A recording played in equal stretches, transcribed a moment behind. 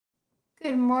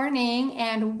Good morning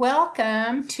and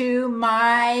welcome to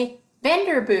my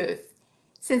vendor booth.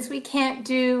 Since we can't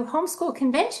do homeschool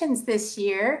conventions this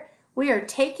year, we are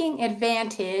taking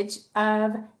advantage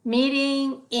of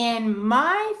meeting in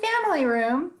my family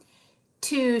room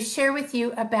to share with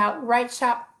you about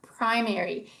WriteShop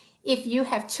Primary. If you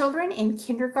have children in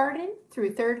kindergarten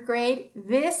through third grade,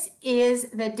 this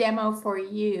is the demo for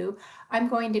you. I'm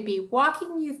going to be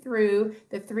walking you through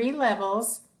the 3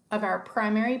 levels of our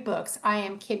primary books. I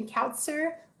am Kim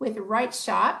Kautzer with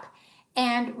WriteShop,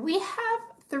 and we have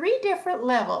 3 different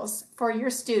levels for your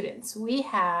students. We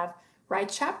have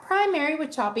WriteShop Primary,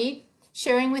 which I'll be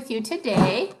sharing with you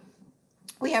today.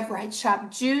 We have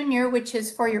WriteShop Junior, which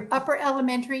is for your upper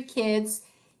elementary kids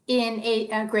in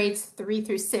grades 3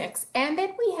 through 6. And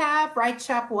then we have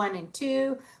WriteShop 1 and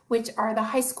 2, which are the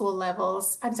high school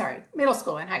levels. I'm sorry, middle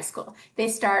school and high school. They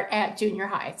start at junior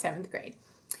high, 7th grade.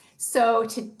 So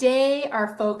today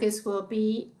our focus will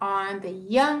be on the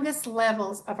youngest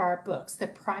levels of our books, the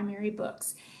primary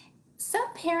books.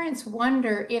 Some parents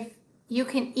wonder if you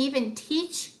can even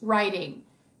teach writing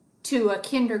to a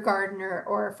kindergartner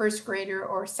or a first grader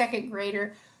or second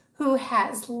grader who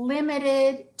has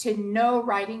limited to no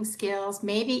writing skills,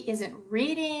 maybe isn't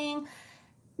reading,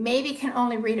 maybe can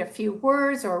only read a few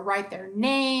words or write their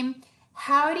name.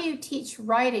 How do you teach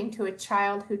writing to a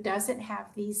child who doesn't have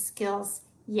these skills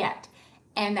yet?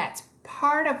 And that's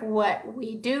part of what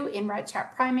we do in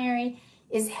WriteShop Primary,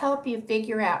 is help you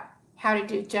figure out how to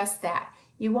do just that.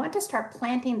 You want to start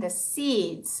planting the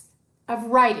seeds of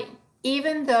writing,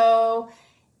 even though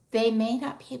they may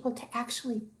not be able to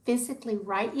actually physically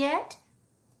write yet.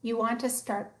 You want to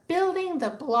start building the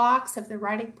blocks of the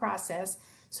writing process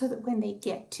so that when they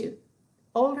get to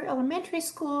older elementary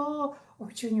school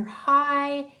or junior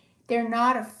high, they're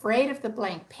not afraid of the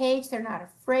blank page. They're not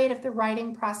afraid of the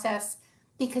writing process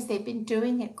because they've been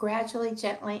doing it gradually,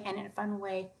 gently, and in a fun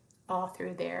way all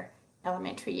through their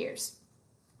elementary years.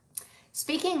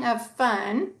 Speaking of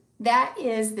fun, that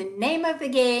is the name of the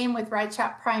game with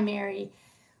WriteShop Primary.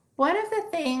 One of the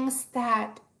things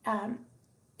that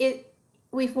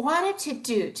we've wanted to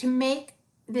do to make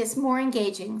this more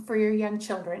engaging for your young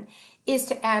children is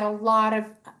to add a lot of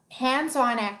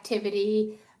hands-on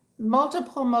activity,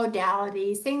 multiple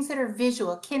modalities, things that are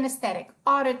visual, kinesthetic,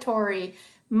 auditory,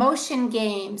 motion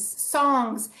games,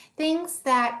 songs, things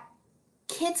that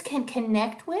kids can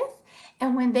connect with.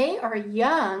 And when they are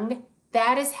young,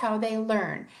 that is how they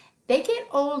learn. They get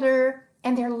older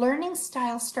and their learning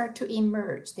styles start to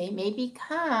emerge. They may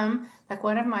become, like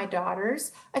one of my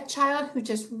daughters, a child who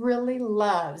just really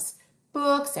loves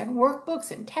books and workbooks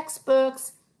and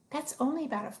textbooks. That's only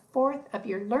about a fourth of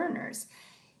your learners.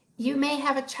 You may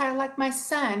have a child like my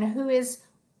son who is,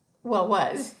 well,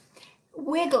 was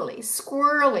wiggly,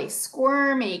 squirrely,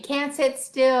 squirmy, can't sit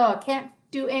still, can't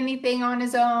do anything on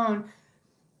his own.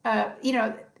 That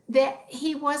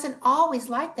he wasn't always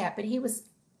like that, but he was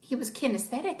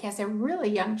kinesthetic as a really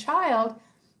young child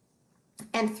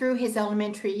and through his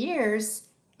elementary years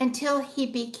until he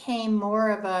became more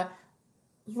of a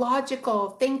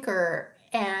logical thinker,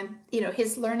 and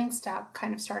his learning style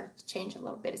kind of started to change a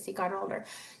little bit as he got older.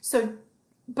 So,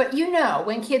 but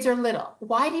when kids are little,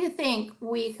 why do you think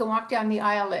we can walk down the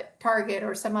aisle at Target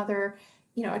or some other,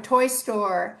 a toy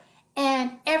store,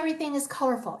 and everything is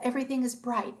colorful, everything is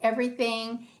bright,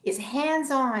 everything is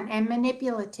hands-on and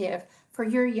manipulative for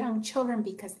your young children,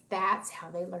 because that's how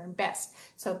they learn best.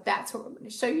 So that's what we're going to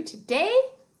show you today,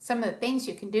 some of the things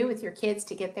you can do with your kids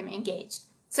to get them engaged.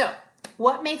 So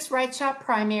what makes WriteShop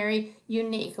Primary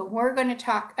unique? And we're going to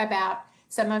talk about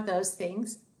some of those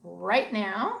things right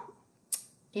now.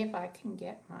 If I can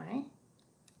get my, I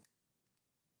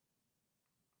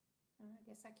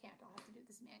guess I can't, I'll have to do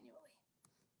this manually.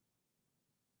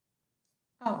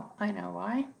 Oh, I know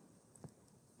why.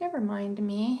 Never mind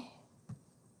me.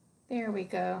 There we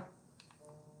go.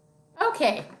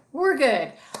 Okay, we're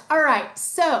good. All right,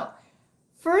 so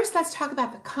first let's talk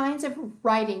about the kinds of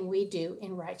writing we do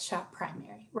in WriteShop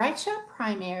Primary. WriteShop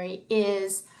Primary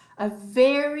is a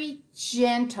very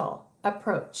gentle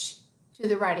approach to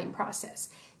the writing process.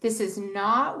 This is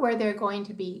not where they're going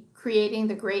to be creating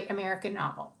the great American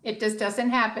novel. It just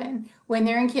doesn't happen when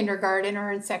they're in kindergarten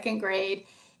or in second grade.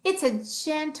 It's a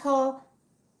gentle,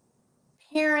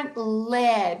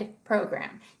 parent-led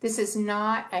program. This is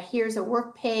not a here's a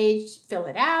work page, fill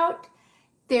it out.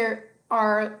 There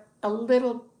are a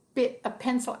little bit of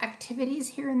pencil activities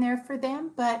here and there for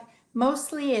them, but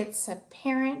mostly it's a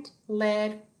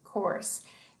parent-led course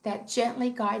that gently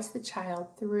guides the child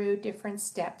through different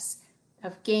steps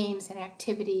of games and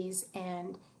activities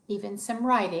and even some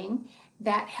writing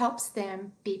that helps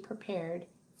them be prepared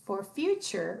for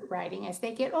future writing as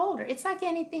they get older. It's like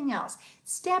anything else.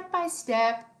 Step by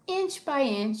step, inch by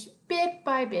inch, bit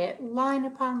by bit, line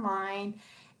upon line,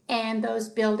 and those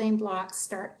building blocks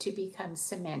start to become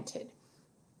cemented.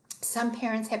 Some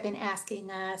parents have been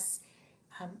asking us,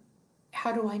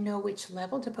 how do I know which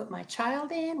level to put my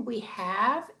child in? We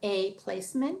have a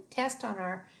placement test on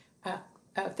our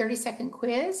 30-second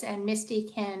quiz, and Misty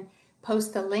can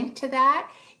post the link to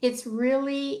that. It's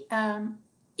really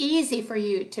easy for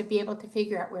you to be able to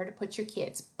figure out where to put your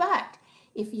kids. But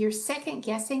if you're second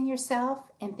guessing yourself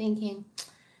and thinking,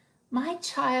 my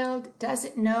child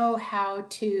doesn't know how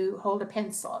to hold a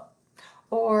pencil,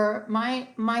 or my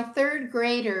third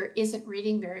grader isn't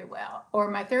reading very well,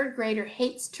 or my third grader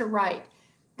hates to write,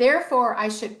 therefore I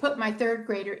should put my third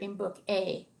grader in book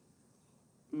A.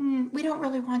 We don't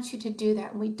really want you to do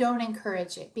that, and we don't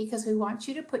encourage it, because we want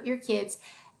you to put your kids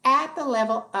at the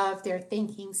level of their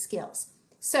thinking skills.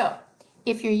 So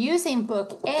if you're using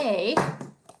book A,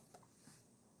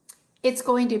 it's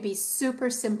going to be super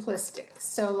simplistic.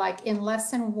 So like in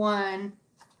lesson 1,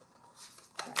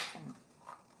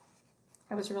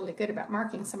 I was really good about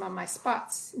marking some of my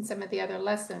spots in some of the other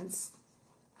lessons.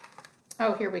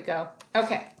 Oh, here we go.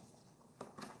 Okay.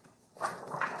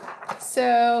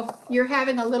 So you're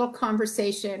having a little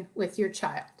conversation with your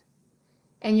child,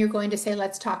 and you're going to say,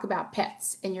 let's talk about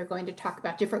pets, and you're going to talk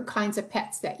about different kinds of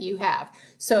pets that you have.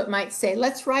 So it might say,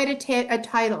 let's write a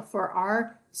title for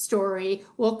our story.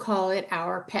 We'll call it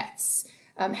Our Pets.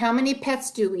 How many pets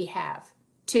do we have?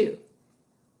 2.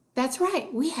 That's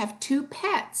right, we have 2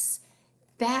 pets.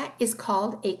 That is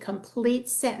called a complete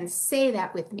sentence. Say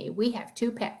that with me. We have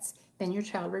 2 pets. Then your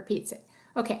child repeats it.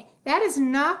 Okay, that is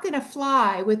not going to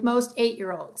fly with most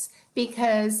 8-year-olds,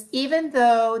 because even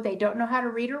though they don't know how to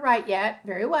read or write yet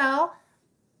very well,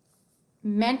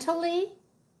 mentally,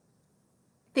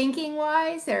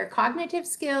 thinking-wise, their cognitive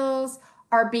skills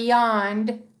are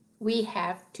beyond, we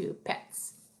have 2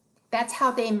 pets. That's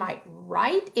how they might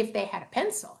write if they had a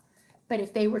pencil. But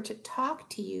if they were to talk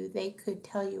to you, they could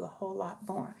tell you a whole lot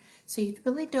more. So you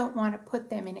really don't want to put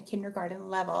them in a kindergarten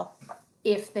level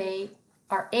if they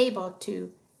are able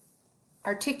to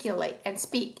articulate and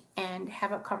speak and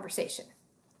have a conversation.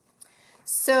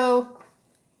 So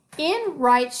in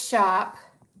WriteShop,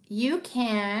 you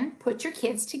can put your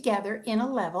kids together in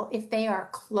a level if they are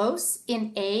close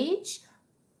in age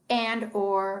and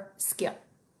or skill.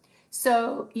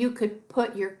 So you could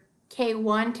put your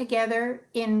K-1 together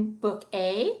in book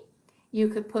A. You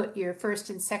could put your first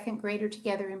and second grader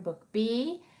together in book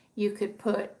B. You could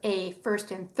put a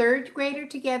first and third grader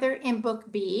together in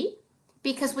book B,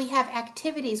 because we have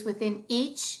activities within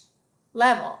each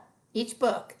level, each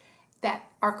book, that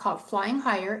are called flying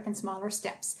higher and smaller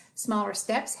steps. Smaller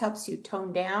steps helps you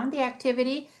tone down the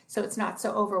activity so it's not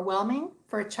so overwhelming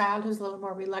for a child who's a little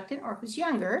more reluctant or who's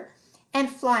younger. And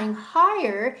flying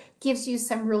higher gives you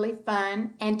some really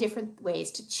fun and different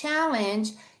ways to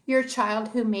challenge your child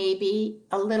who may be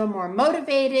a little more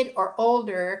motivated or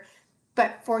older,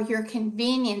 but for your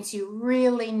convenience, you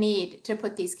really need to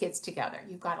put these kids together.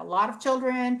 You've got a lot of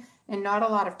children and not a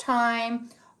lot of time,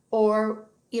 or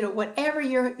whatever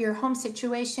your home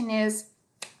situation is,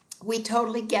 we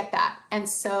totally get that. And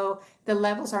so the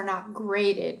levels are not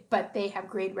graded, but they have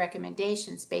grade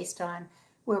recommendations based on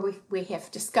where we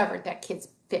have discovered that kids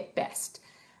fit best.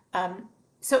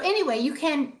 So anyway, you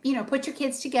can put your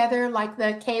kids together, like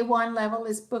the K-1 level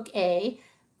is book A,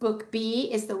 book B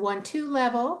is the 1-2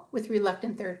 level with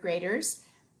reluctant third graders,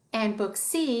 and book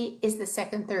C is the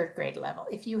second, third grade level.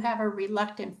 If you have a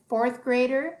reluctant fourth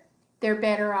grader, they're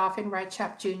better off in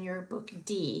WriteShop Junior book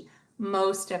D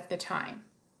most of the time.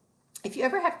 If you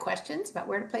ever have questions about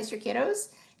where to place your kiddos,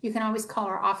 you can always call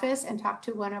our office and talk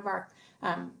to one of our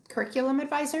curriculum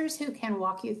advisors who can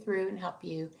walk you through and help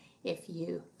you if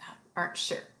you aren't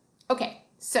sure. Okay,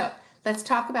 so let's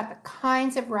talk about the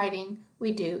kinds of writing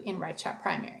we do in WriteShop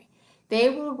Primary. They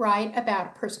will write about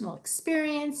a personal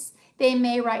experience. They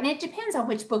may write, and it depends on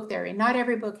which book they're in. Not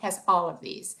every book has all of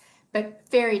these, but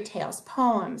fairy tales,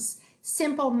 poems,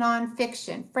 simple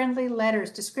nonfiction, friendly letters,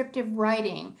 descriptive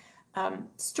writing,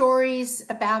 stories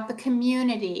about the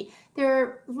community. There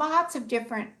are lots of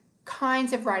different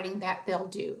kinds of writing that they'll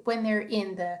do. When they're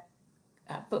in the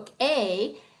book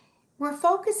A, we're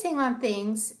focusing on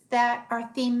things that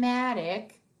are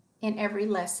thematic in every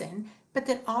lesson, but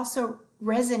that also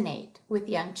resonate with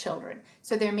young children.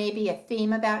 So there may be a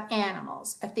theme about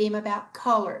animals, a theme about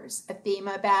colors, a theme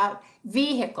about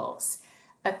vehicles,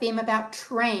 a theme about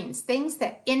trains, things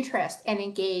that interest and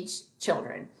engage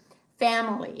children,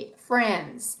 family,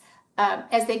 friends.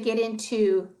 As they get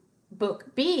into book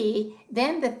B,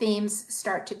 then the themes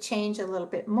start to change a little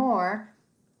bit more.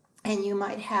 and you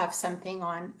might have something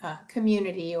on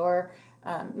community or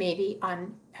maybe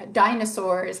on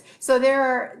dinosaurs. So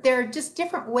there are just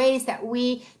different ways that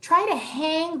we try to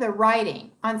hang the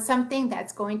writing on something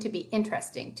that's going to be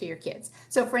interesting to your kids.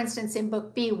 So for instance, in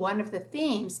book B, one of the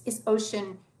themes is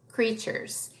ocean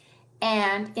creatures.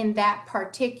 And in that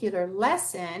particular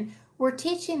lesson, we're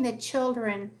teaching the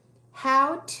children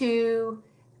how to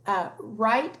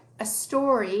write a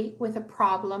story with a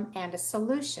problem and a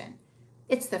solution.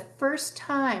 It's the first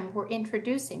time we're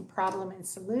introducing problem and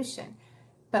solution,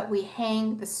 but we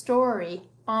hang the story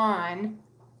on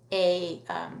the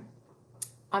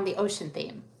ocean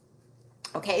theme.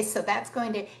 Okay, so that's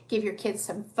going to give your kids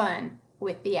some fun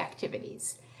with the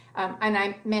activities. And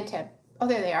I meant to, oh,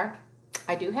 there they are.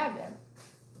 I do have them.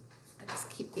 I'll just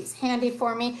keep these handy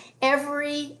for me.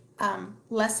 Every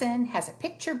lesson has a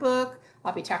picture book.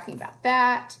 I'll be talking about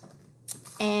that.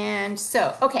 And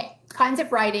so, okay, kinds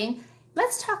of writing.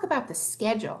 Let's talk about the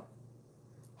schedule.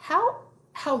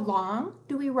 How long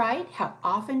do we write? How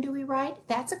often do we write?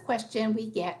 That's a question we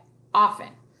get often.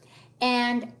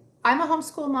 And I'm a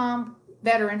homeschool mom,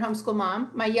 veteran homeschool mom.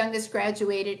 My youngest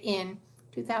graduated in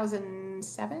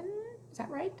 2007, is that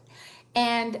right?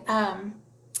 And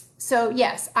so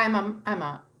yes, I'm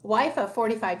a wife of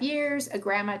 45 years, a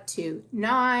grandma to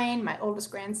 9. My oldest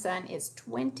grandson is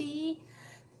 20.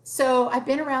 So I've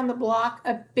been around the block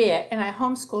a bit, and I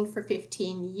homeschooled for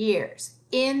 15 years.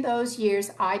 In those years,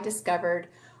 I discovered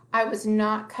I was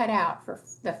not cut out for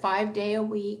the 5-day a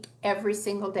week, every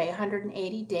single day,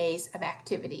 180 days of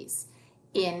activities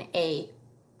in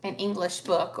an English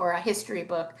book or a history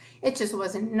book. It just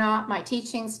wasn't not my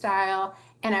teaching style,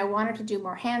 and I wanted to do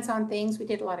more hands-on things. We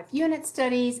did a lot of unit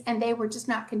studies, and they were just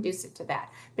not conducive to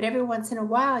that. But every once in a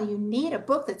while, you need a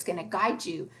book that's going to guide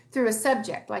you through a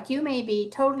subject. Like you may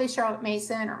be totally Charlotte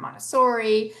Mason or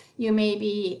Montessori. You may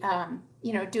be,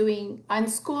 doing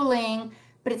unschooling,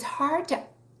 but it's hard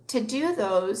to do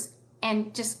those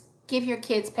and just give your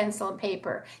kids pencil and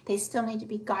paper. They still need to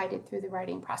be guided through the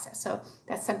writing process. So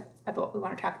that's some of what we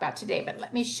want to talk about today. But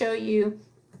let me show you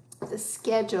the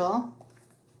schedule.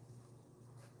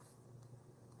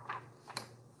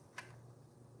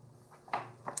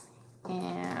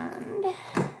 And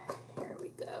here we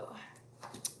go.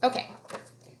 Okay,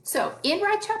 so in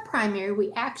WriteShop Primary,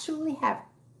 we actually have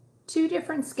 2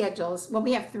 different schedules. Well,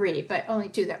 we have 3, but only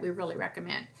 2 that we really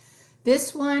recommend.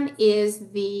 This one is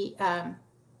the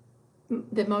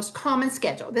most common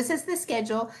schedule. This is the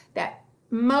schedule that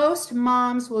most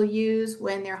moms will use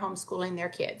when they're homeschooling their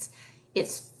kids.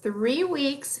 It's 3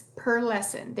 weeks per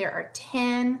lesson. There are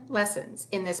 10 lessons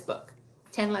in this book,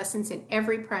 10 lessons in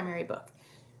every primary book.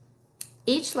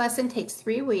 Each lesson takes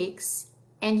 3 weeks,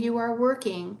 and you are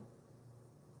working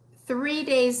 3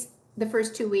 days the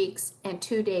first 2 weeks and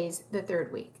 2 days the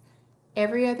 3rd week.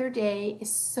 Every other day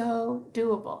is so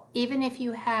doable, even if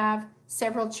you have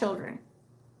several children.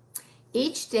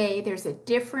 Each day there's a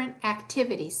different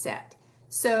activity set.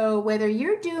 So whether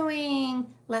you're doing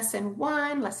lesson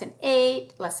 1, lesson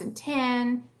 8, lesson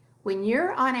 10, when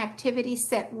you're on activity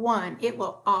set 1, it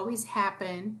will always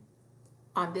happen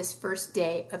on this first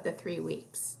day of the 3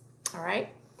 weeks. All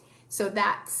right, so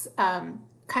that's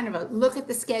kind of a look at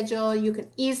the schedule. You can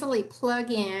easily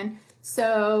plug in.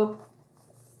 So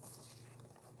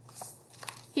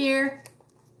here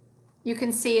you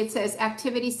can see it says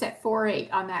activity set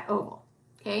 4-8 on that oval.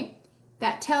 Okay,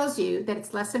 that tells you that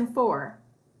it's lesson 4,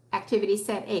 activity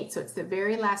set 8. So it's the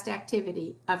very last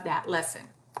activity of that lesson.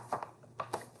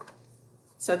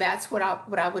 So that's what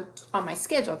I would, on my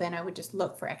schedule, then I would just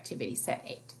look for activity set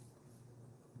 8.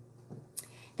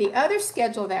 The other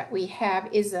schedule that we have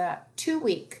is a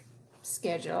 2-week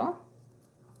schedule.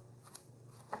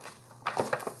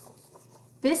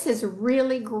 This is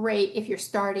really great if you're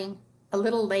starting a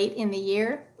little late in the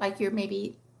year, like you're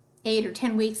maybe 8 or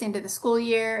 10 weeks into the school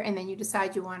year, and then you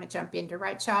decide you want to jump into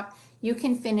WriteShop. You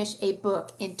can finish a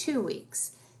book in 2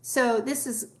 weeks. So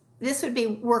this would be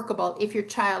workable if your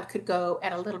child could go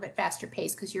at a little bit faster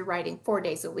pace because you're writing 4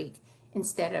 days a week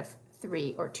instead of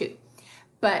 3 or 2.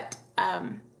 But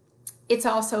it's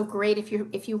also great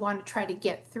if you want to try to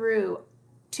get through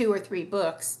 2 or 3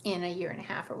 books in a year and a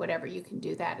half or whatever. You can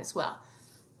do that as well.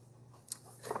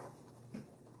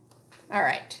 All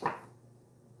right.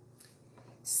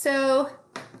 So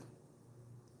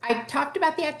I talked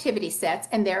about the activity sets,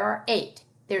 and there are 8.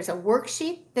 There's a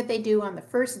worksheet that they do on the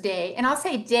first day, and I'll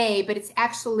say day, but it's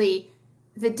actually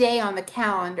the day on the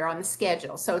calendar, on the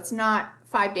schedule. So it's not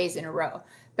 5 days in a row.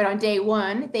 But on day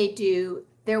 1, they do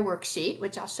their worksheet,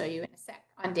 which I'll show you in a sec.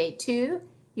 On day 2,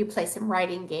 you play some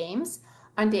writing games.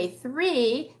 On day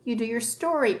 3, you do your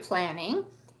story planning.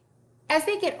 As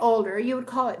they get older, you would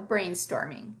call it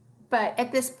brainstorming. But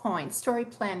at this point, story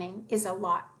planning is a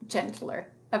lot gentler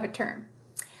of a term.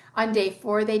 On day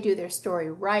 4, they do their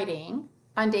story writing.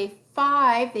 On day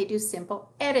 5, they do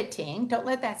simple editing. Don't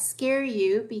let that scare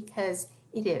you because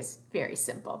it is very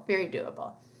simple, very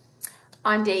doable.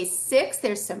 On day 6,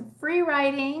 there's some free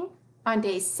writing. On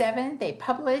day 7, they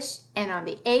publish. And on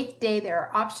the 8th day, there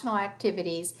are optional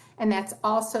activities. And that's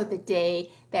also the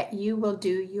day that you will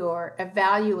do your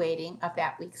evaluating of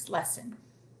that week's lesson.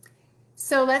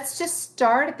 So let's just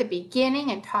start at the beginning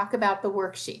and talk about the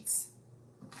worksheets.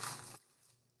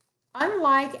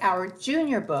 Unlike our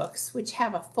junior books, which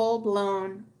have a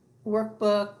full-blown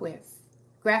workbook with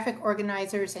graphic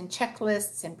organizers and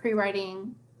checklists and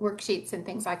pre-writing worksheets and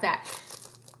things like that,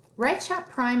 WriteShop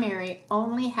Primary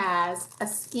only has a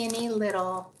skinny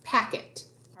little packet,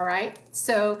 all right?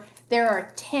 So there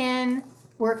are 10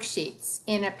 worksheets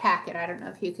in a packet. I don't know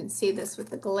if you can see this with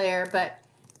the glare, but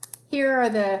here are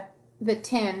the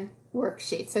 10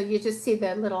 worksheets. So you just see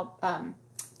the little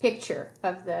picture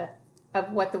of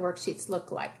what the worksheets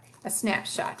look like, a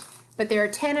snapshot. But there are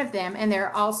 10 of them, and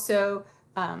they're also,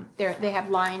 they have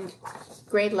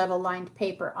grade level lined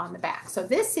paper on the back. So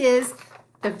this is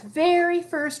the very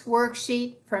first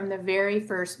worksheet from the very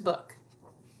first book.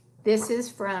 This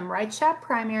is from WriteShop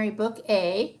Primary Book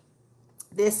A.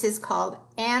 This is called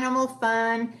Animal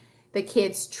Fun. The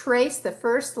kids trace the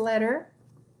first letter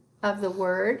of the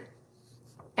word,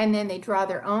 and then they draw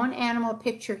their own animal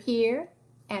picture here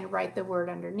and write the word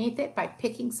underneath it by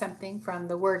picking something from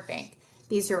the word bank.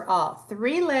 These are all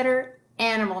 3-letter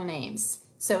animal names,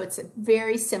 so it's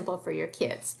very simple for your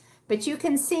kids. But you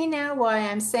can see now why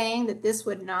I'm saying that this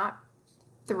would not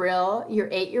thrill your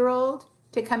 8-year-old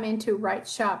to come into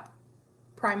WriteShop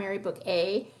Primary Book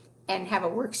A and have a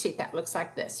worksheet that looks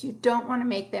like this. You don't want to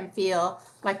make them feel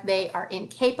like they are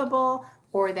incapable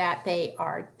or that they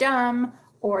are dumb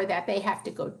or that they have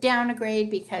to go down a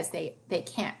grade because they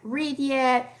can't read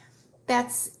yet.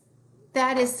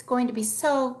 That is going to be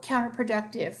so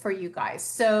counterproductive for you guys.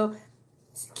 So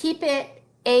keep it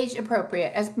age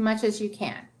appropriate as much as you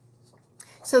can.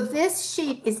 So this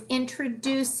sheet is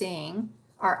introducing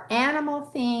our animal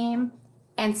theme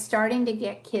and starting to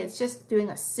get kids just doing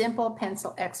a simple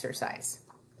pencil exercise.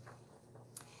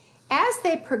 As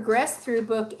they progress through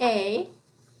Book A,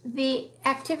 the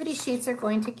activity sheets are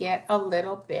going to get a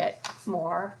little bit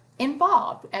more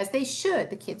involved, as they should.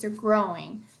 The kids are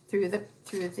growing through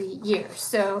the year.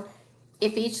 So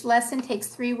if each lesson takes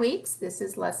 3 weeks, this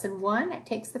is lesson 1. It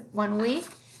takes 1 week.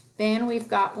 Then we've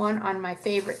got one on my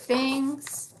favorite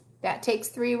things. That takes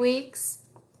 3 weeks.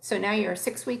 So now you're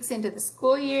 6 weeks into the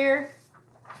school year.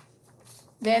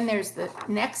 Then there's the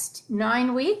next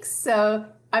 9 weeks. So,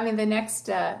 the next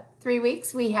 3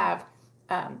 weeks we have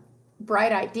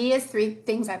bright ideas, 3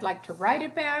 things I'd like to write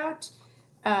about.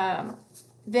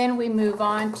 Then we move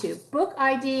on to book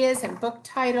ideas and book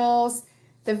titles.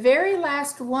 The very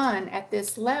last one at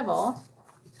this level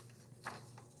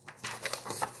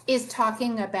is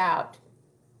talking about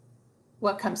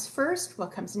what comes first,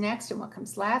 what comes next, and what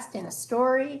comes last in a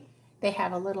story. They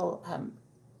have a little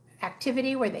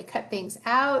activity where they cut things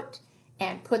out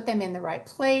and put them in the right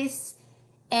place.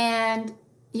 And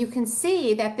you can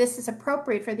see that this is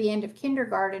appropriate for the end of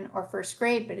kindergarten or first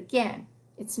grade, but again,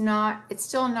 it's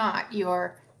still not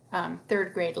your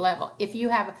 3rd grade level. If you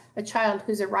have a child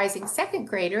who's a rising 2nd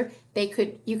grader,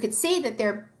 you could see that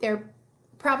they're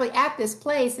probably at this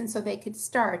place, and so they could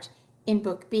start in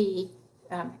Book B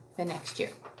the next year.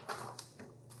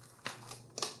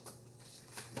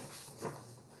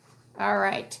 All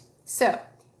right, so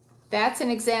that's an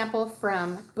example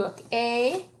from Book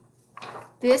A.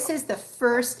 This is the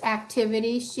first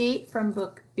activity sheet from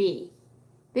Book B.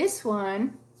 This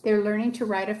one, they're learning to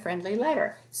write a friendly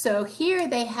letter. So here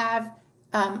they have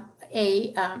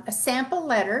a sample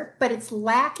letter, but it's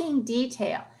lacking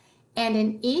detail. And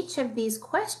in each of these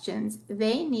questions,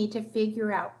 they need to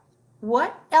figure out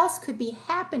what else could be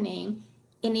happening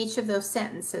in each of those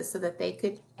sentences so that they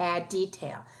could add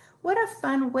detail. What a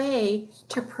fun way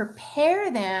to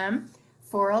prepare them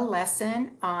for a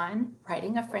lesson on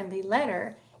writing a friendly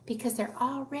letter, because they're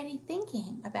already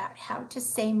thinking about how to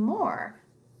say more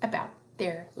about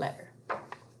their letter.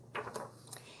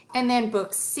 And then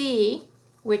Book C,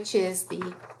 which is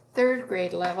the 3rd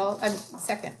grade level,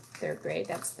 2nd, 3rd grade,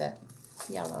 that's the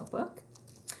yellow book.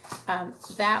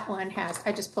 That one has,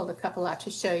 I just pulled a couple out to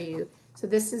show you. So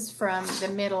this is from the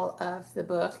middle of the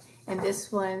book, and this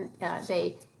one,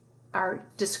 they are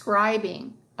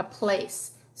describing a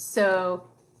place. So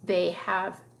they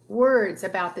have words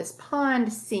about this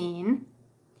pond scene,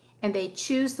 and they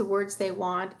choose the words they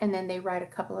want, and then they write a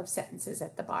couple of sentences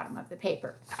at the bottom of the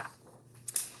paper.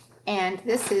 And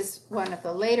this is one of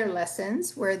the later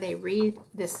lessons where they read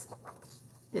this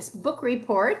book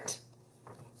report.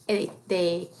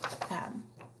 They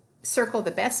circle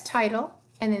the best title,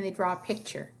 and then they draw a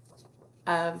picture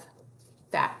of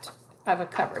a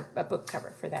book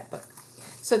cover for that book.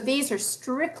 So these are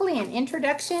strictly an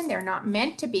introduction. They're not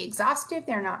meant to be exhaustive.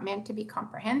 They're not meant to be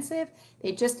comprehensive.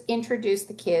 They just introduce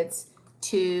the kids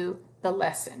to the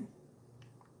lesson.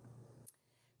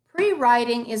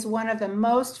 Pre-writing is one of the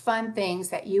most fun things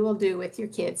that you will do with your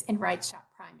kids in WriteShop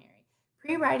Primary.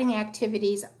 Pre-writing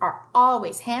activities are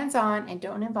always hands-on and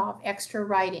don't involve extra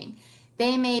writing.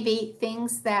 They may be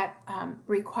things that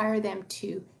require them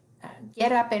to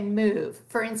get up and move.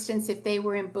 For instance, if they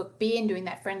were in Book B and doing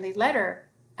that friendly letter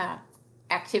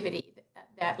activity,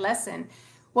 that lesson,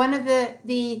 one of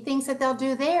the things that they'll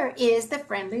do there is the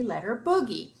friendly letter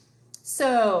boogie.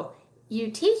 So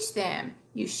you teach them,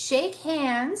 you shake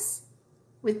hands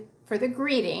for the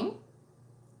greeting,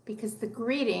 because the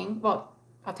greeting, well,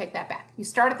 I'll take that back. You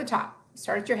start at the top, you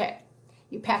start at your head.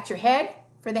 You pat your head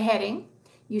for the heading,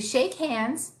 you shake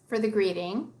hands for the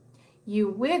greeting, you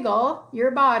wiggle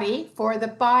your body for the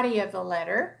body of the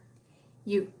letter,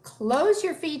 you close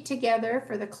your feet together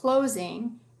for the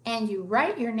closing, and you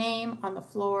write your name on the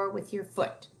floor with your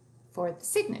foot for the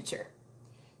signature.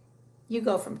 You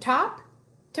go from top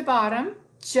to bottom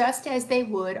just as they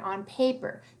would on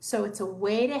paper. So it's a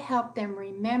way to help them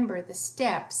remember the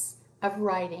steps of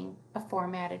writing a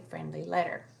formatted friendly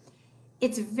letter.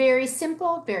 It's very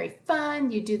simple, very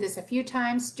fun. You do this a few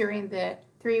times during the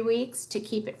 3 weeks to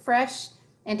keep it fresh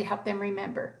and to help them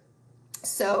remember.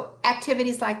 So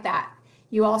activities like that.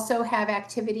 You also have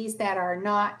activities that are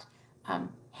not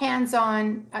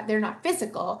hands-on, they're not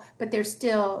physical, but they're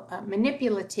still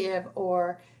manipulative,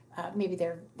 or maybe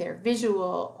they're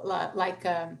visual, like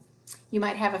you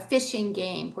might have a fishing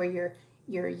game where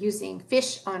you're using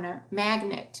fish on a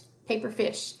magnet, paper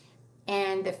fish,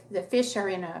 and the fish are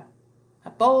in a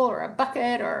bowl or a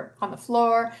bucket or on the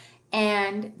floor,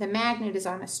 and the magnet is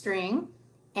on a string,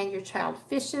 and your child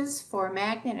fishes for a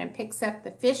magnet and picks up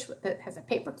the fish that has a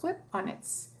paper clip on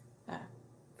its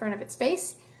front of its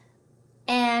face.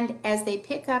 And as they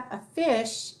pick up a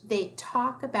fish, they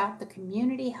talk about the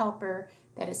community helper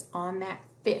that is on that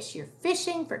fish. You're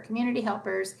fishing for community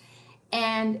helpers,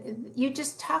 and you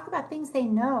just talk about things they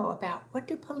know about. What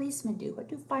do policemen do? What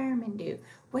do firemen do?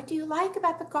 What do you like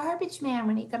about the garbage man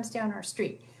when he comes down our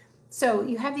street? So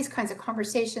you have these kinds of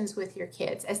conversations with your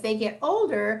kids. As they get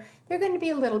older, they're going to be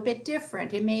a little bit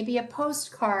different. It may be a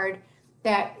postcard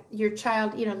that your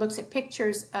child, looks at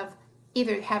pictures of.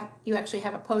 Either you actually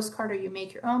have a postcard, or you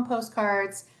make your own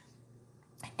postcards,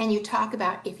 and you talk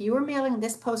about, if you were mailing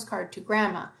this postcard to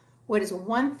Grandma, what is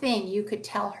one thing you could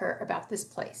tell her about this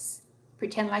place?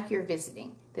 Pretend like you're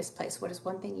visiting this place. What is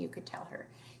one thing you could tell her?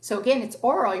 So again, it's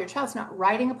oral. Your child's not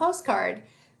writing a postcard,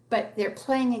 but they're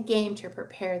playing a game to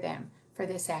prepare them for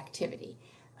this activity.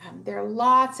 There are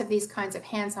lots of these kinds of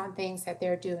hands-on things that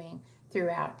they're doing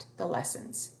throughout the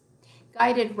lessons.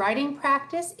 Guided writing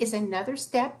practice is another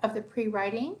step of the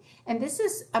pre-writing, and this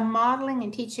is a modeling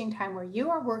and teaching time where you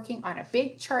are working on a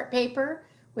big chart paper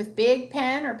with big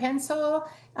pen or pencil,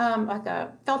 like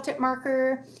a felt tip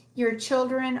marker. Your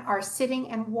children are sitting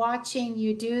and watching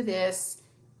you do this,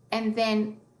 and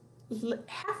then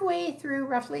halfway through,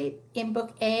 roughly in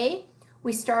Book A,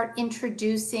 we start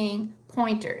introducing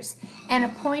pointers, and a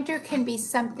pointer can be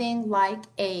something like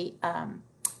a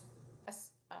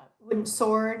wooden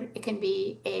sword, it can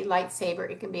be a lightsaber,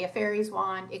 it can be a fairy's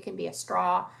wand, it can be a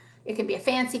straw, it can be a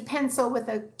fancy pencil with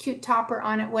a cute topper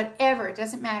on it, whatever, it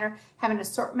doesn't matter. Have an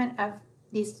assortment of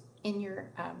these in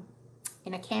your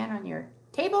in a can on your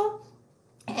table,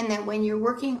 and then when you're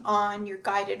working on your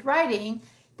guided writing,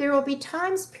 there will be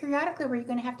times periodically where you're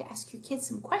going to have to ask your kids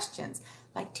some questions,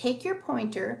 like take your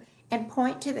pointer and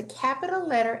point to the capital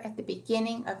letter at the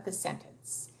beginning of the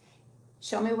sentence.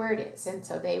 Show me where it is, and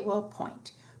so they will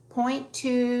point. Point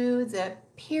to the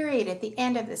period at the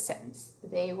end of the sentence.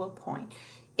 They will point.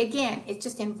 Again, it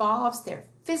just involves their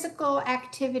physical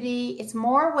activity. It's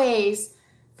more ways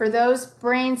for those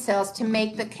brain cells to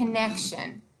make the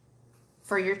connection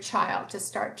for your child to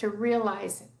start to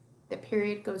realize the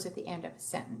period goes at the end of a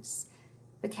sentence.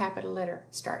 The capital letter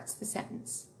starts the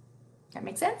sentence. That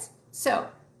makes sense? So,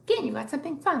 again, you got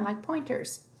something fun like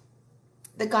pointers.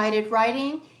 The guided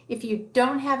writing, if you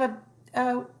don't have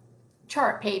a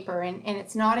chart paper and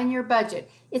it's not in your budget,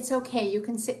 it's okay. You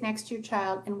can sit next to your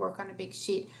child and work on a big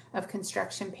sheet of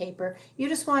construction paper. You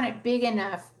just want it big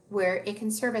enough where it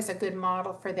can serve as a good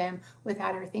model for them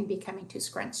without everything becoming too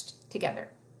scrunched together.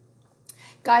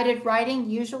 Guided writing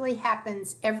usually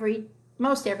happens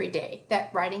most every day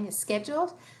that writing is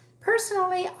scheduled.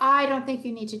 Personally, I don't think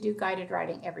you need to do guided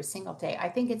writing every single day. I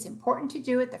think it's important to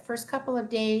do it the first couple of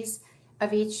days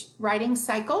of each writing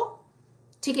cycle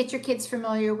to get your kids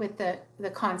familiar with the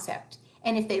concept.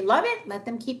 And if they love it, let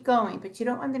them keep going, but you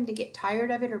don't want them to get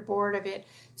tired of it or bored of it.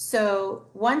 So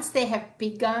once they have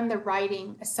begun the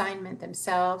writing assignment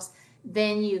themselves,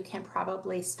 then you can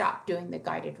probably stop doing the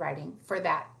guided writing for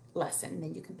that lesson.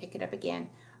 Then you can pick it up again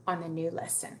on the new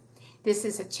lesson. This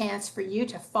is a chance for you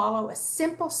to follow a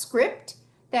simple script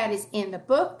that is in the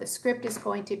book. The script is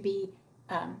going to be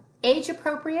age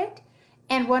appropriate.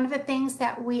 And one of the things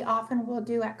that we often will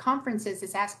do at conferences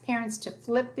is ask parents to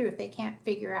flip through if they can't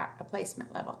figure out a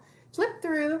placement level. Flip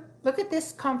through, look at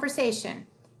this conversation.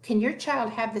 Can your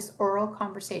child have this oral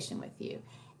conversation with you?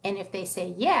 And if they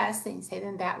say yes, then you say,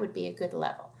 then that would be a good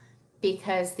level.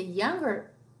 Because the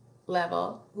younger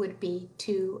level would be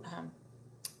too,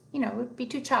 would be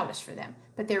too childish for them.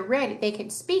 But they're ready, they can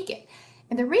speak it.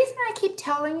 And the reason I keep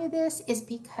telling you this is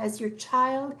because your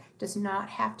child does not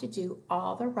have to do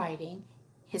all the writing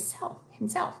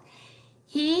himself.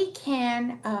 He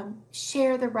can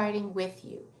share the writing with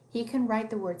you. He can write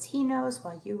the words he knows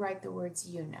while you write the words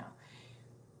you know.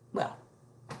 Well,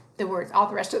 all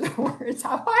the rest of the words.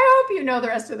 I hope you know the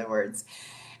rest of the words.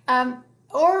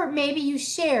 Or maybe you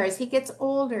share as he gets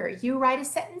older. You write a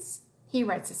sentence, he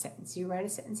writes a sentence. You write a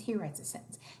sentence, he writes a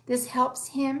sentence. This helps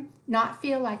him not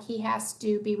feel like he has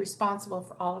to be responsible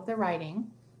for all of the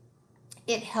writing.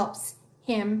 It helps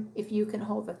him if you can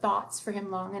hold the thoughts for him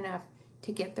long enough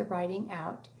to get the writing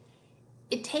out.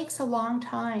 It takes a long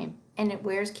time and it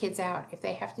wears kids out if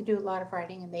they have to do a lot of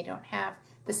writing and they don't have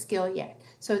the skill yet.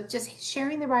 So just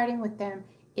sharing the writing with them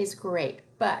is great,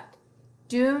 but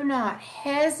do not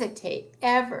hesitate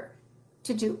ever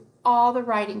to do all the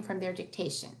writing from their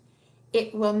dictation.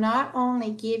 It will not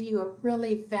only give you a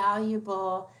really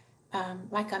valuable,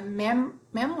 like a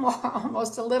memoir,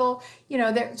 almost a little,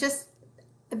 they're just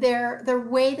the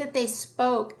way that they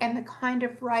spoke and the kind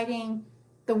of writing,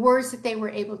 the words that they were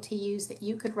able to use that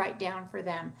you could write down for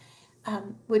them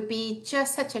would be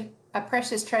just such a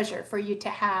precious treasure for you to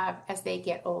have as they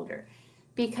get older,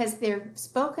 because their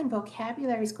spoken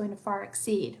vocabulary is going to far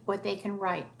exceed what they can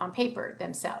write on paper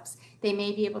themselves. They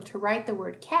may be able to write the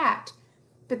word cat,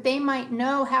 but they might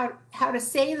know how to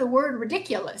say the word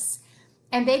ridiculous.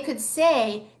 And they could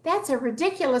say, that's a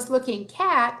ridiculous looking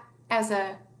cat as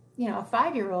a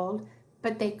 5-year-old,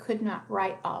 but they could not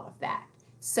write all of that.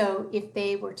 So if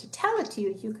they were to tell it to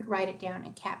you, you could write it down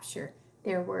and capture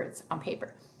their words on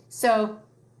paper. So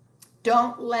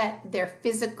don't let their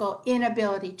physical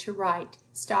inability to write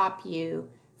stop you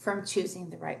from choosing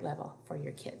the right level for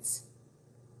your kids.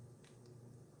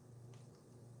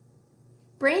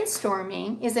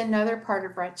 Brainstorming is another part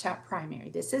of WriteShop Primary.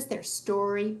 This is their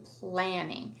story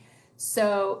planning.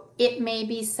 So it may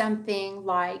be something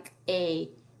like a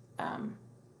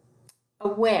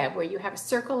web where you have a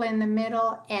circle in the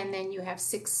middle and then you have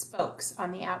 6 spokes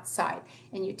on the outside.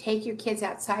 And you take your kids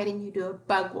outside and you do a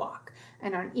bug walk.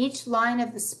 And on each line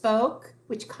of the spoke,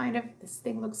 which this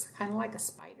thing looks kind of like a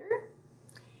spider,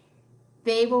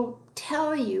 they will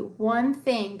tell you one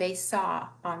thing they saw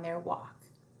on their walk.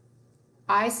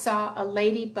 I saw a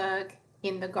ladybug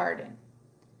in the garden.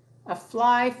 A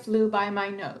fly flew by my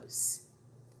nose.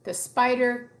 The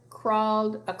spider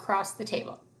crawled across the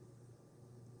table.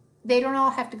 They don't all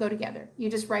have to go together. You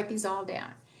just write these all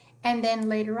down. And then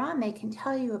later on, they can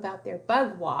tell you about their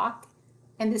bug walk,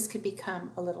 and this could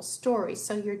become a little story.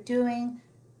 So you're doing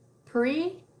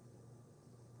pre-writing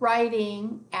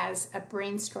as a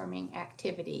brainstorming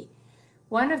activity.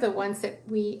 One of the ones that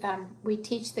we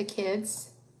teach the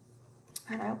kids,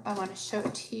 and I want to show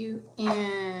it to you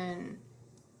in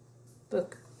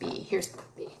Book B. Here's Book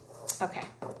B. Okay.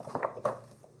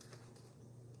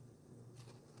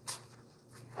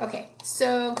 Okay,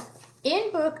 so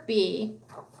in Book B,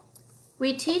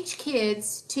 we teach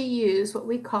kids to use what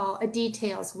we call a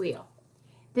details wheel.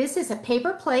 This is a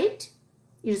paper plate.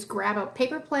 You just grab a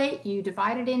paper plate, you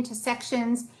divide it into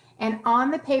sections, and on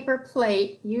the paper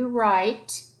plate, you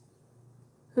write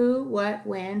who, what,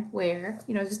 when, where,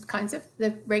 just kinds of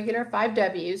the regular 5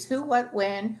 W's, who, what,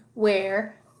 when,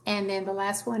 where, and then the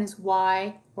last one is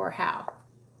why or how.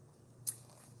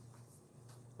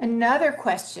 Another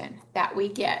question that we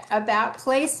get about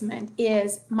placement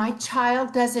is, my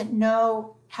child doesn't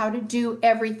know how to do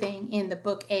everything in the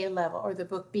Book A level or the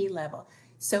Book B level.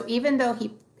 So even though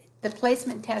the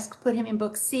placement test put him in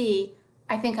Book C,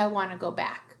 I think I want to go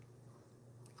back.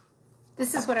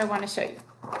 This is what I want to show you.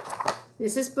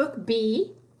 This is Book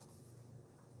B,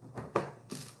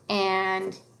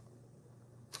 and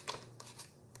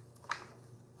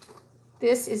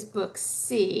This is book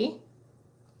C.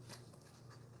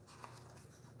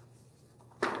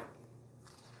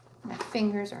 My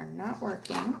fingers are not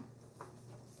working.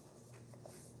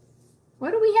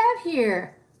 What do we have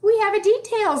here? We have a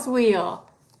details wheel.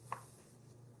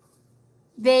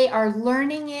 They are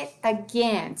learning it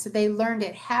again. So they learned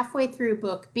it halfway through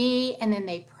book B, and then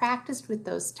they practiced with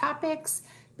those topics.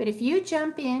 But if you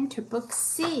jump into book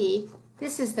C,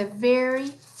 this is the very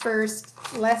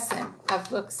first lesson of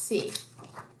book C.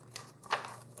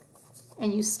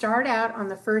 And you start out on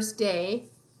the first day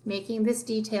making this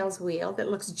details wheel that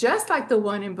looks just like the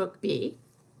one in book B.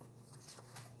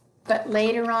 But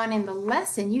later on in the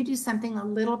lesson, you do something a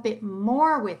little bit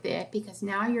more with it, because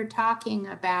now you're talking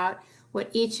about what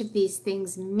each of these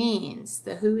things means.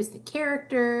 The who is the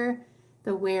character,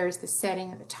 the where is the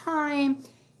setting of the time.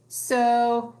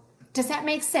 So does that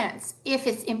make sense? If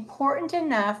it's important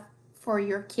enough for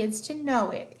your kids to know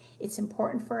it, it's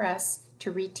important for us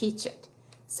to reteach it.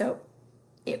 So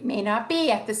it may not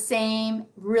be at the same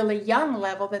really young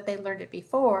level that they learned it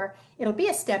before. It'll be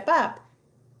a step up,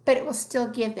 but it will still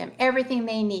give them everything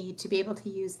they need to be able to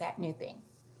use that new thing.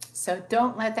 So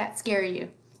don't let that scare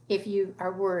you if you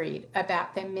are worried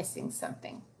about them missing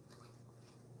something.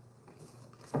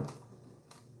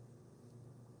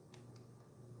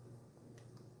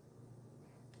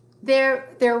 Their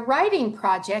writing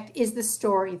project is the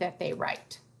story that they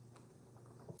write.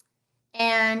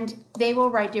 And they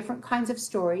will write different kinds of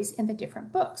stories in the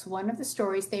different books. One of the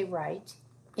stories they write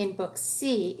in book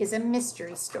C is a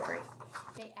mystery story.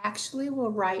 They actually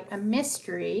will write a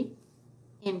mystery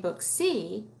in book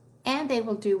C, and they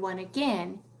will do one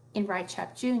again in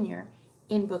WriteShop Junior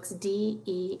in books D,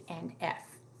 E, and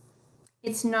F.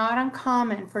 It's not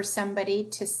uncommon for somebody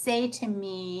to say to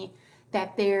me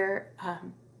that they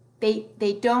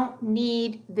don't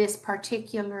need this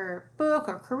particular book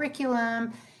or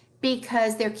curriculum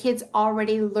because their kids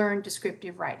already learned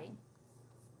descriptive writing,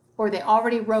 or they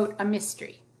already wrote a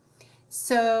mystery.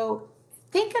 So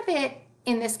think of it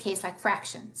in this case like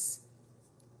fractions.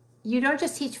 You don't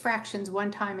just teach fractions one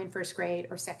time in first grade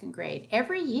or second grade.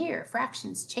 Every year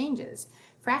fractions changes.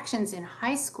 Fractions in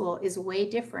high school is way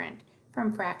different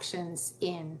from fractions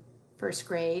in first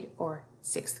grade or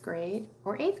sixth grade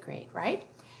or eighth grade, right?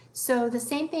 So the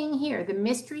same thing here. The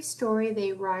mystery story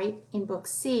they write in book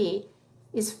C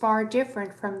is far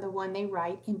different from the one they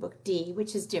write in book D,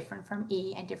 which is different from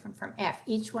E and different from F.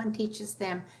 Each one teaches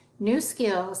them new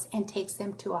skills and takes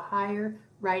them to a higher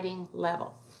writing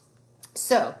level.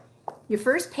 So your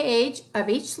first page of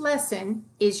each lesson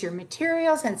is your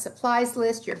materials and supplies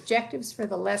list, your objectives for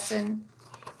the lesson,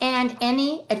 and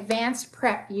any advanced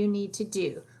prep you need to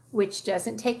do, which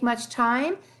doesn't take much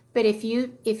time. But if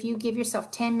you give yourself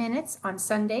 10 minutes on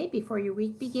Sunday before your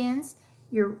week begins,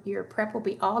 your prep will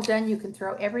be all done. You can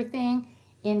throw everything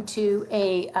into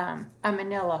a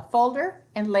manila folder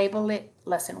and label it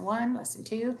lesson 1, lesson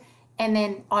 2, and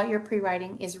then all your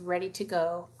pre-writing is ready to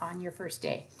go on your first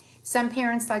day. Some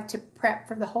parents like to prep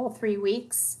for the whole 3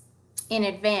 weeks in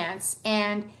advance,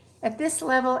 and at this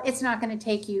level, it's not going to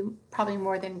take you probably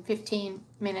more than 15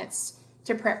 minutes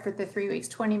to prep for the 3 weeks,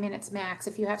 20 minutes max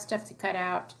if you have stuff to cut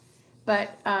out.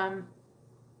 But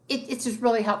it's just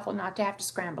really helpful not to have to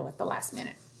scramble at the last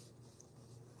minute.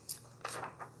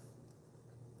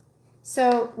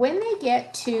 So when they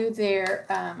get to their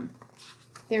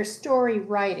story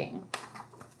writing,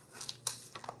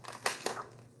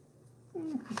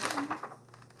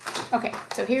 okay,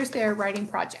 so here's their writing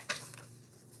project.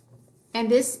 And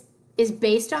this is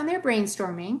based on their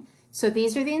brainstorming. So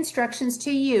these are the instructions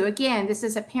to you. Again, this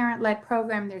is a parent-led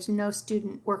program. There's no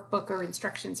student workbook or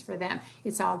instructions for them.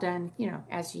 It's all done,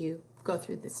 as you go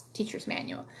through this teacher's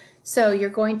manual. So you're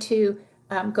going to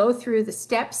go through the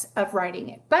steps of writing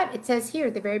it. But it says here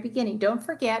at the very beginning, don't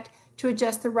forget to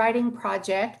adjust the writing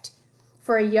project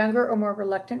for a younger or more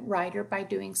reluctant writer by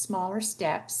doing smaller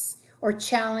steps, or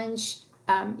challenge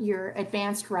your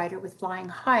advanced writer with flying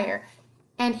higher.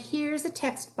 And here's a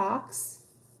text box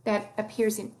that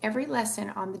appears in every lesson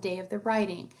on the day of the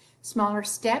writing. Smaller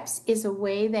steps is a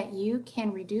way that you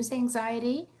can reduce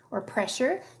anxiety or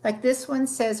pressure. Like this one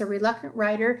says, a reluctant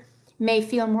writer may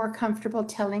feel more comfortable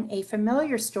telling a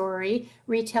familiar story,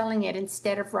 retelling it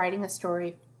instead of writing a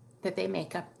story that they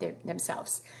make up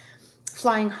themselves.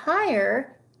 Flying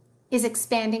higher is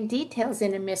expanding details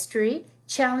in a mystery,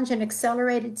 challenge an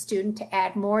accelerated student to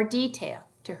add more detail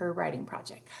to her writing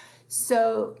project.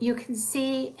 So you can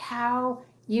see how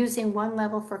using one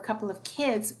level for a couple of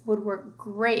kids would work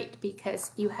great,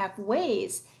 because you have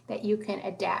ways that you can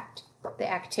adapt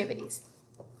the activities.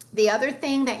 The other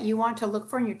thing that you want to look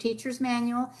for in your teacher's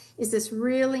manual is this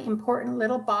really important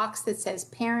little box that says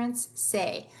Parents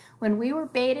Say. When we were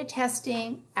beta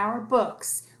testing our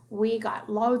books, we got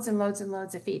loads and loads and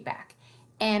loads of feedback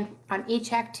and on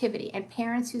each activity, and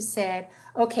parents who said,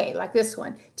 okay, like this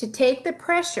one, to take the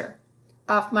pressure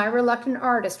off My Reluctant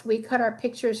Artist, we cut our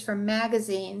pictures from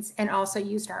magazines and also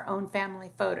used our own family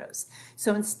photos.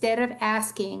 So instead of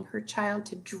asking her child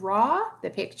to draw the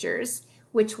pictures,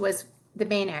 which was the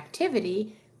main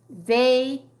activity,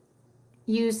 they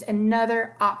used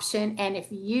another option. And if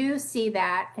you see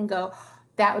that and go,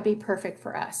 that would be perfect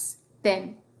for us,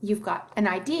 then you've got an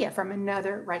idea from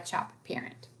another WriteShop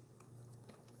parent.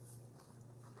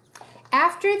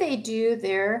 After they do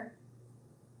their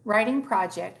writing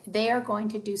project, they are going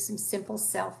to do some simple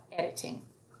self-editing.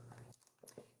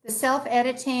 The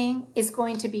self-editing is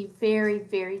going to be very,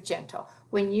 very gentle.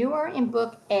 When you are in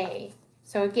book A,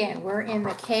 so again, we're in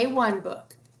the K1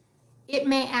 book, it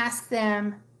may ask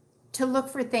them to look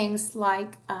for things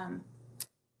like,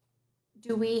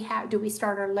 do we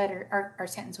start our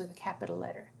sentence with a capital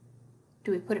letter?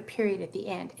 Do we put a period at the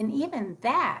end? And even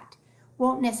that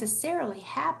won't necessarily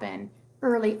happen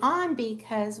early on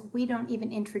because we don't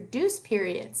even introduce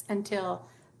periods until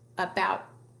about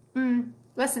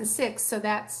lesson 6. So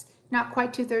that's not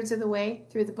quite 2/3 of the way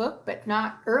through the book, but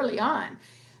not early on.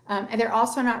 And they're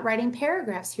also not writing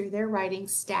paragraphs here. They're writing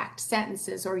stacked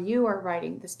sentences, or you are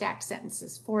writing the stacked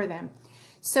sentences for them.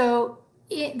 So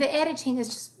the editing is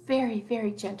just very,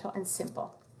 very gentle and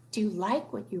simple. Do you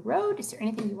like what you wrote? Is there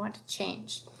anything you want to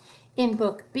change? In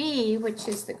book B, which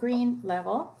is the green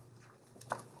level,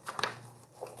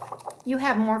 you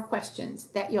have more questions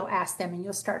that you'll ask them, and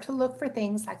you'll start to look for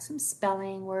things like some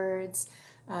spelling words.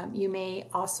 You may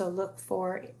also look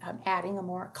for adding a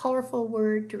more colorful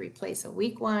word to replace a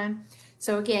weak one.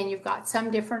 So again, you've got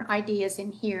some different ideas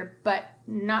in here, but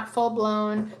not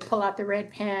full-blown, pull out the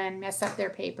red pen, mess up their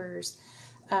papers.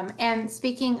 And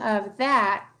speaking of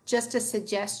that, just a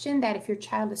suggestion that if your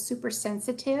child is super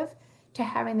sensitive to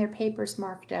having their papers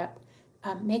marked up,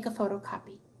 make a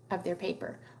photocopy of their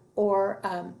paper or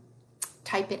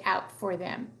type it out for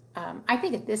them. I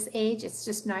think at this age, it's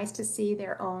just nice to see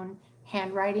their own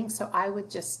handwriting, so I would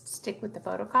just stick with the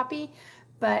photocopy.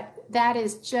 But that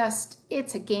is just,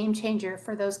 it's a game changer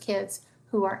for those kids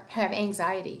who have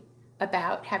anxiety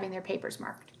about having their papers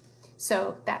marked.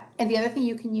 So that, and the other thing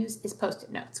you can use is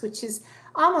Post-it notes, which is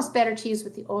almost better to use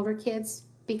with the older kids,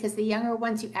 because the younger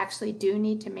ones, you actually do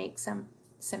need to make some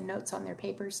notes on their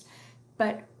papers.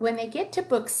 But when they get to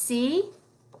book C,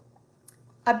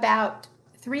 about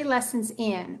 3 lessons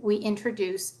in, we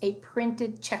introduce a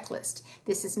printed checklist.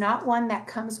 This is not one that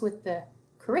comes with the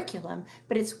curriculum,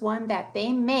 but it's one that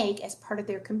they make as part of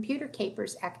their computer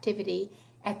capers activity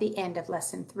at the end of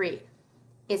lesson 3.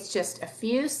 It's just a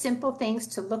few simple things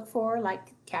to look for,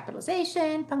 like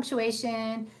capitalization,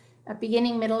 punctuation, a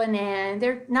beginning, middle, and end.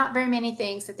 There are not very many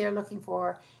things that they're looking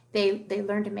for. They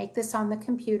learn to make this on the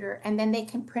computer, and then they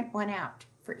can print one out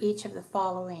for each of the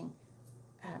following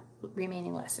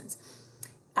remaining lessons.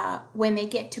 When they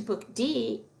get to book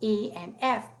D, E, and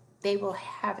F, they will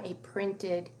have a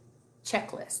printed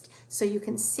checklist. So you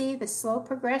can see the slow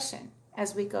progression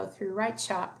as we go through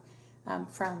WriteShop,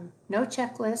 from no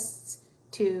checklists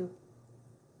to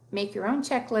make your own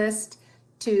checklist,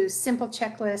 to simple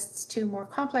checklists, to more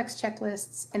complex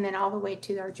checklists, and then all the way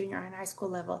to our junior high and high school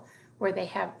level where they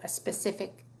have a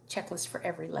specific checklist for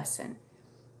every lesson.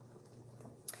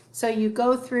 So you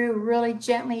go through really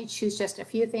gently, choose just a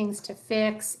few things to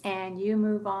fix, and you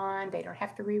move on. They don't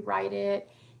have to rewrite it.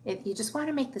 You just want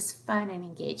to make this fun and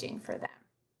engaging for them.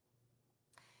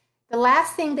 The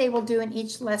last thing they will do in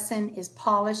each lesson is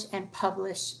polish and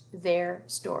publish their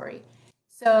story.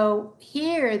 So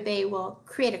here they will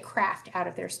create a craft out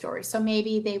of their story. So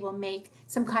maybe they will make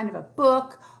some kind of a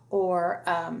book, or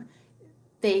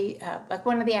like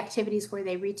one of the activities where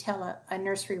they retell a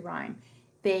nursery rhyme.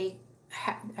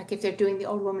 Like if they're doing The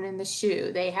Old Woman in the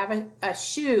Shoe, they have a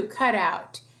shoe cut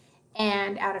out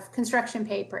and out of construction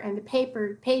paper, and the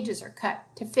paper pages are cut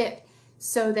to fit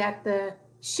so that the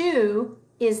shoe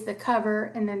is the cover,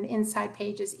 and then the inside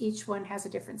pages, each one has a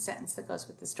different sentence that goes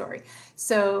with the story.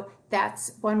 So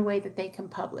that's one way that they can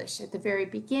publish. At the very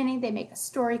beginning, they make a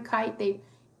story kite. They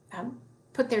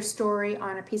put their story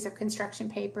on a piece of construction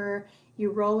paper.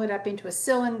 You roll it up into a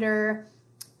cylinder,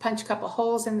 punch a couple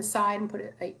holes in the side and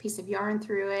put a piece of yarn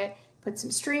through it, put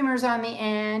some streamers on the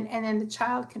end, and then the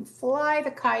child can fly the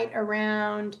kite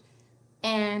around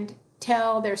and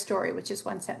tell their story, which is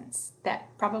one sentence that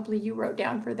probably you wrote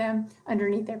down for them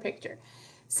underneath their picture.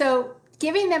 So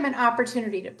Giving them an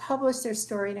opportunity to publish their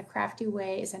story in a crafty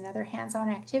way is another hands-on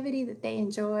activity that they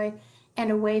enjoy, and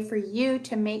a way for you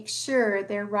to make sure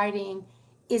their writing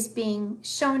is being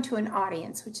shown to an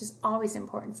audience, which is always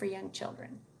important for young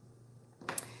children.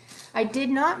 I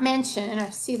did not mention, and I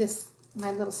see this,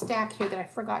 my little stack here, that I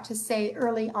forgot to say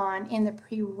early on in the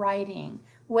pre-writing,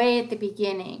 way at the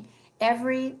beginning.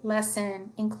 Every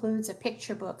lesson includes a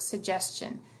picture book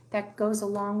suggestion that goes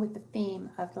along with the theme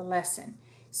of the lesson.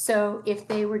 So if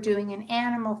they were doing an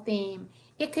animal theme,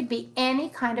 it could be any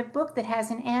kind of book that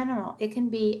has an animal. It can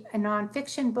be a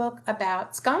nonfiction book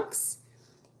about skunks.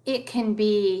 It can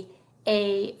be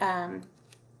a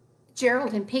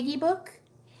Gerald and Piggy book.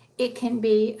 It can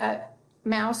be a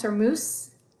mouse or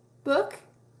moose book.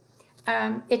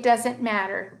 It doesn't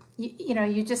matter.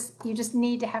 You just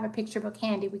need to have a picture book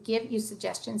handy. We give you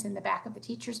suggestions in the back of the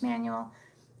teacher's manual.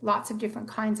 Lots of different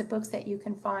kinds of books that you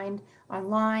can find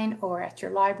online or at your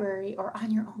library or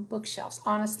on your own bookshelves.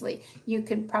 Honestly, you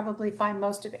can probably find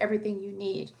most of everything you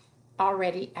need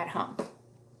already at home.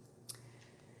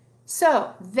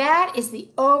 So that is the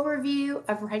overview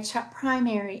of WriteShop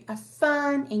Primary, a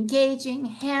fun, engaging,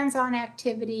 hands-on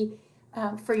activity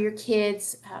for your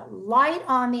kids, light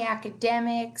on the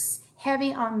academics,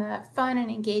 heavy on the fun and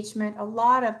engagement.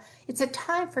 It's a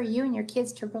time for you and your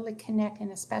kids to really connect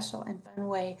in a special and fun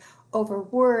way over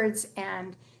words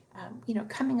and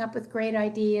coming up with great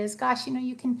ideas. Gosh,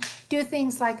 you can do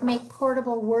things like make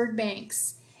portable word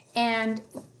banks. And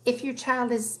if your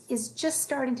child is just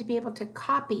starting to be able to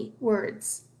copy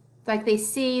words, like they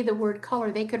see the word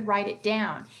color, they could write it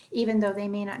down, even though they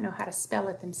may not know how to spell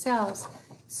it themselves.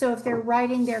 So if they're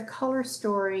writing their color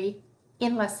story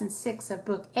in lesson 6 of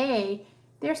book A,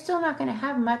 they're still not going to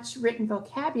have much written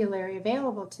vocabulary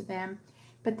available to them,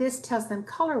 but this tells them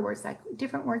color words, like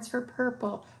different words for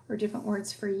purple or different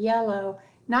words for yellow,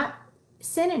 not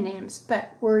synonyms,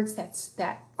 but words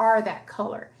that are that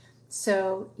color.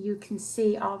 So you can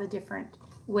see all the different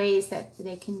ways that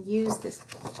they can use this.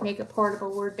 Make a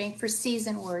portable word bank for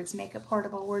season words, make a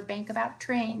portable word bank about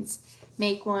trains,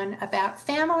 make one about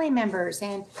family members,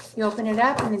 and you open it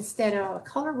up, and instead of all the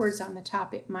color words on the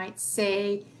top, it might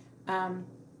say, in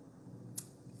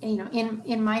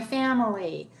my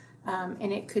family,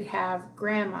 and it could have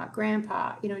grandma,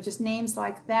 grandpa, just names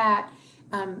like that.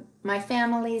 My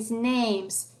family's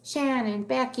names, Shannon,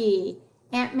 Becky,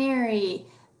 Aunt Mary,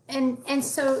 and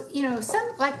so,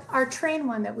 some, like our train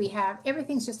one that we have,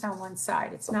 everything's just on one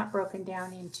side. It's not broken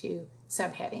down into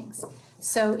subheadings.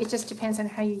 So it just depends on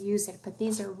how you use it, but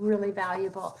these are really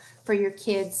valuable for your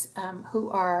kids who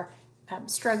are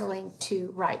struggling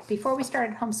to write. Before we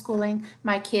started homeschooling,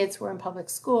 my kids were in public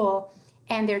school,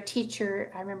 and their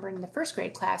teacher, I remember in the first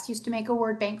grade class, used to make a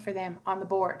word bank for them on the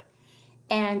board.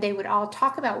 And they would all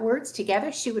talk about words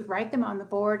together. She would write them on the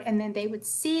board, and then they would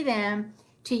see them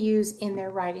to use in their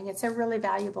writing. It's a really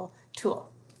valuable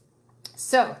tool.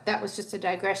 So that was just a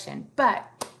digression, but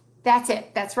that's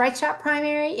it. That's WriteShop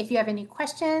Primary. If you have any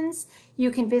questions,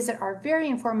 you can visit our very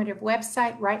informative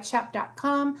website,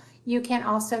 writeshop.com. You can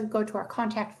also go to our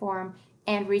contact form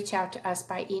and reach out to us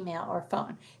by email or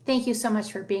phone. Thank you so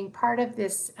much for being part of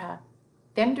this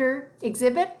vendor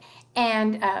exhibit,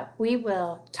 and we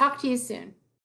will talk to you soon.